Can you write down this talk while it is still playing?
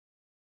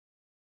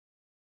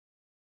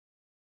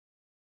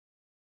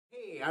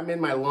Hey, I'm in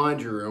my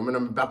laundry room and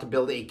I'm about to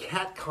build a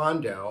cat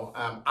condo.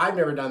 I've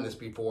never done this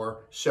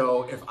before,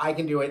 so if I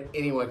can do it,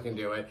 anyone can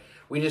do it.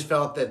 We just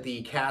felt that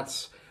the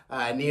cats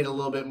need a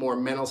little bit more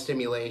mental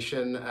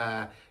stimulation,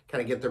 kind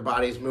of get their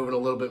bodies moving a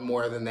little bit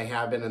more than they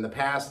have been in the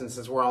past. And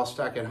since we're all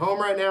stuck at home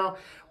right now,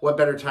 what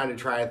better time to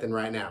try it than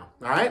right now?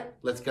 All right,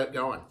 let's get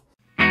going.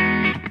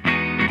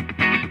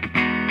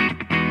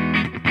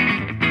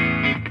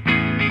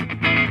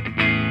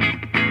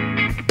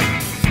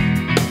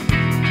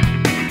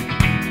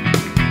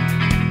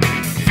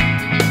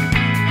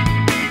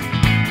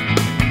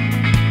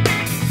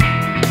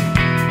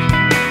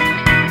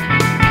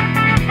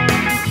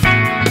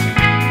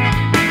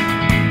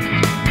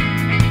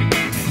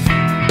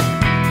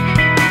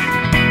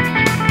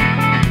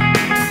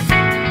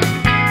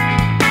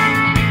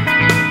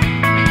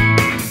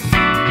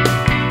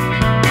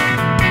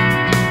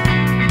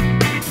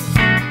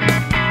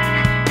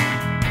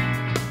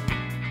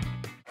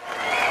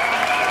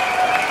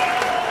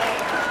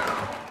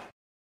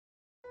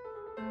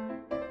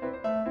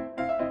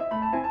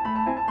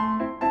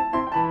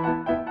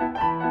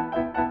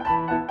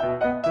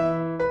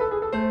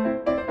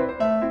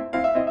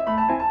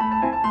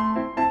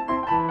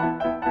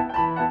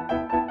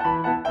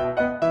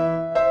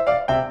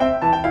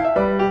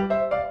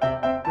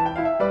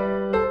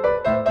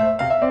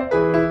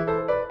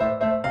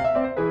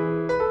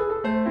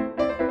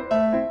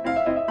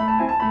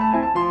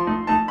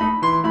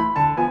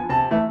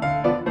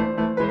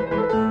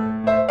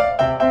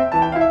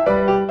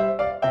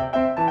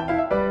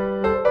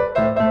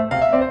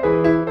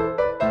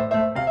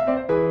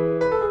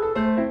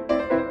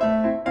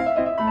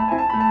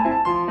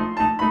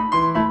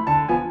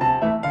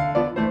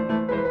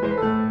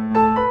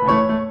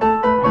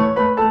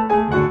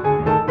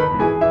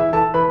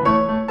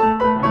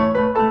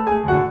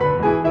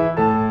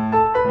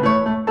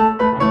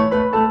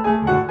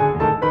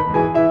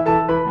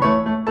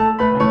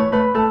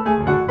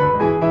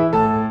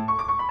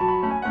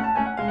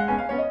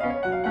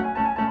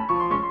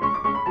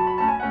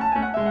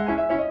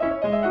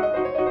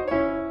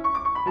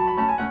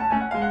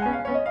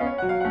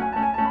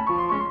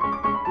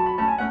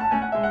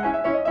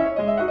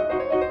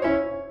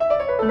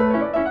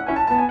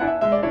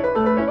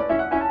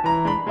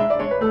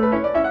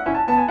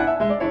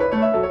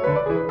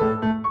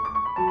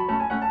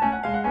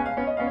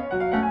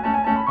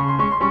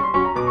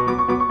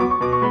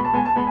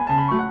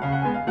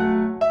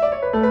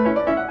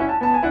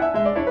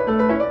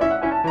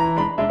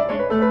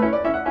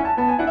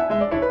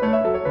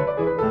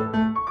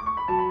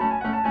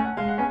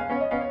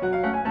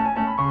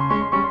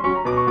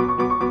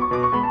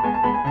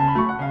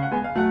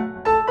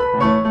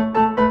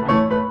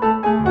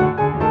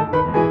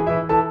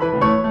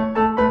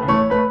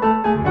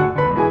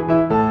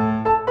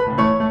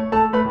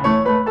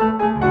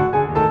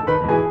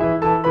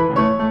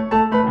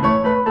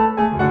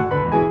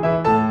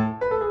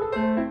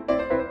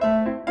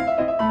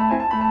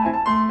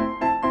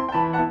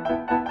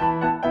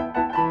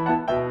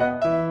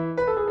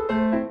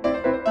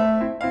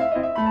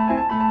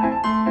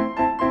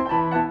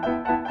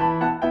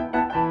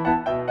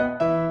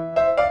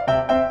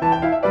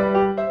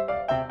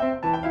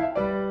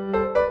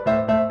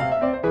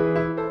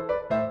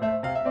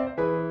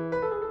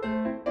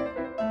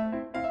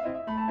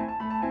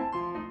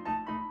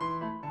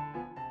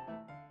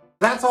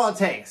 That's all it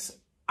takes.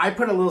 I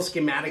put a little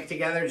schematic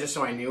together just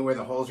so I knew where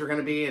the holes were going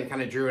to be and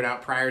kind of drew it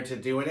out prior to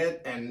doing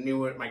it and knew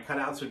what my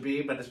cutouts would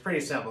be, but it's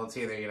pretty simple. It's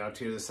either,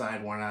 two to the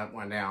side, one up,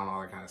 one down,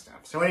 all that kind of stuff.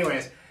 So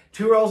anyways,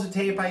 2 rolls of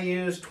tape I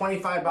used,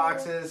 25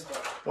 boxes.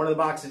 One of the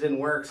boxes didn't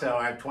work, so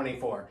I have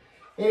 24.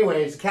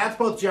 Anyways, cats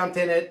both jumped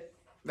in it.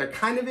 They're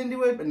kind of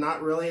into it, but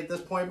not really at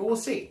this point, but we'll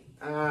see.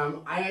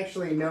 I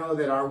actually know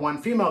that our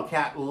one female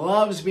cat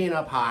loves being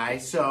up high,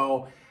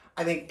 so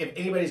I think if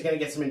anybody's going to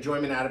get some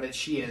enjoyment out of it,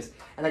 she is.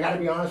 And I got to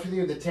be honest with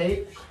you, the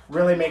tape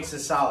really makes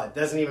this solid.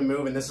 Doesn't even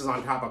move, and this is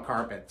on top of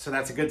carpet. So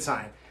that's a good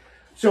sign.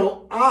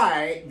 So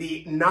I,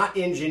 the not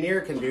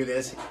engineer, can do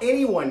this.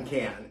 Anyone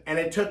can. And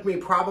it took me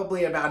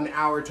probably about an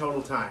hour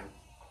total time.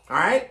 All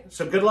right?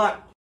 So good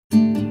luck.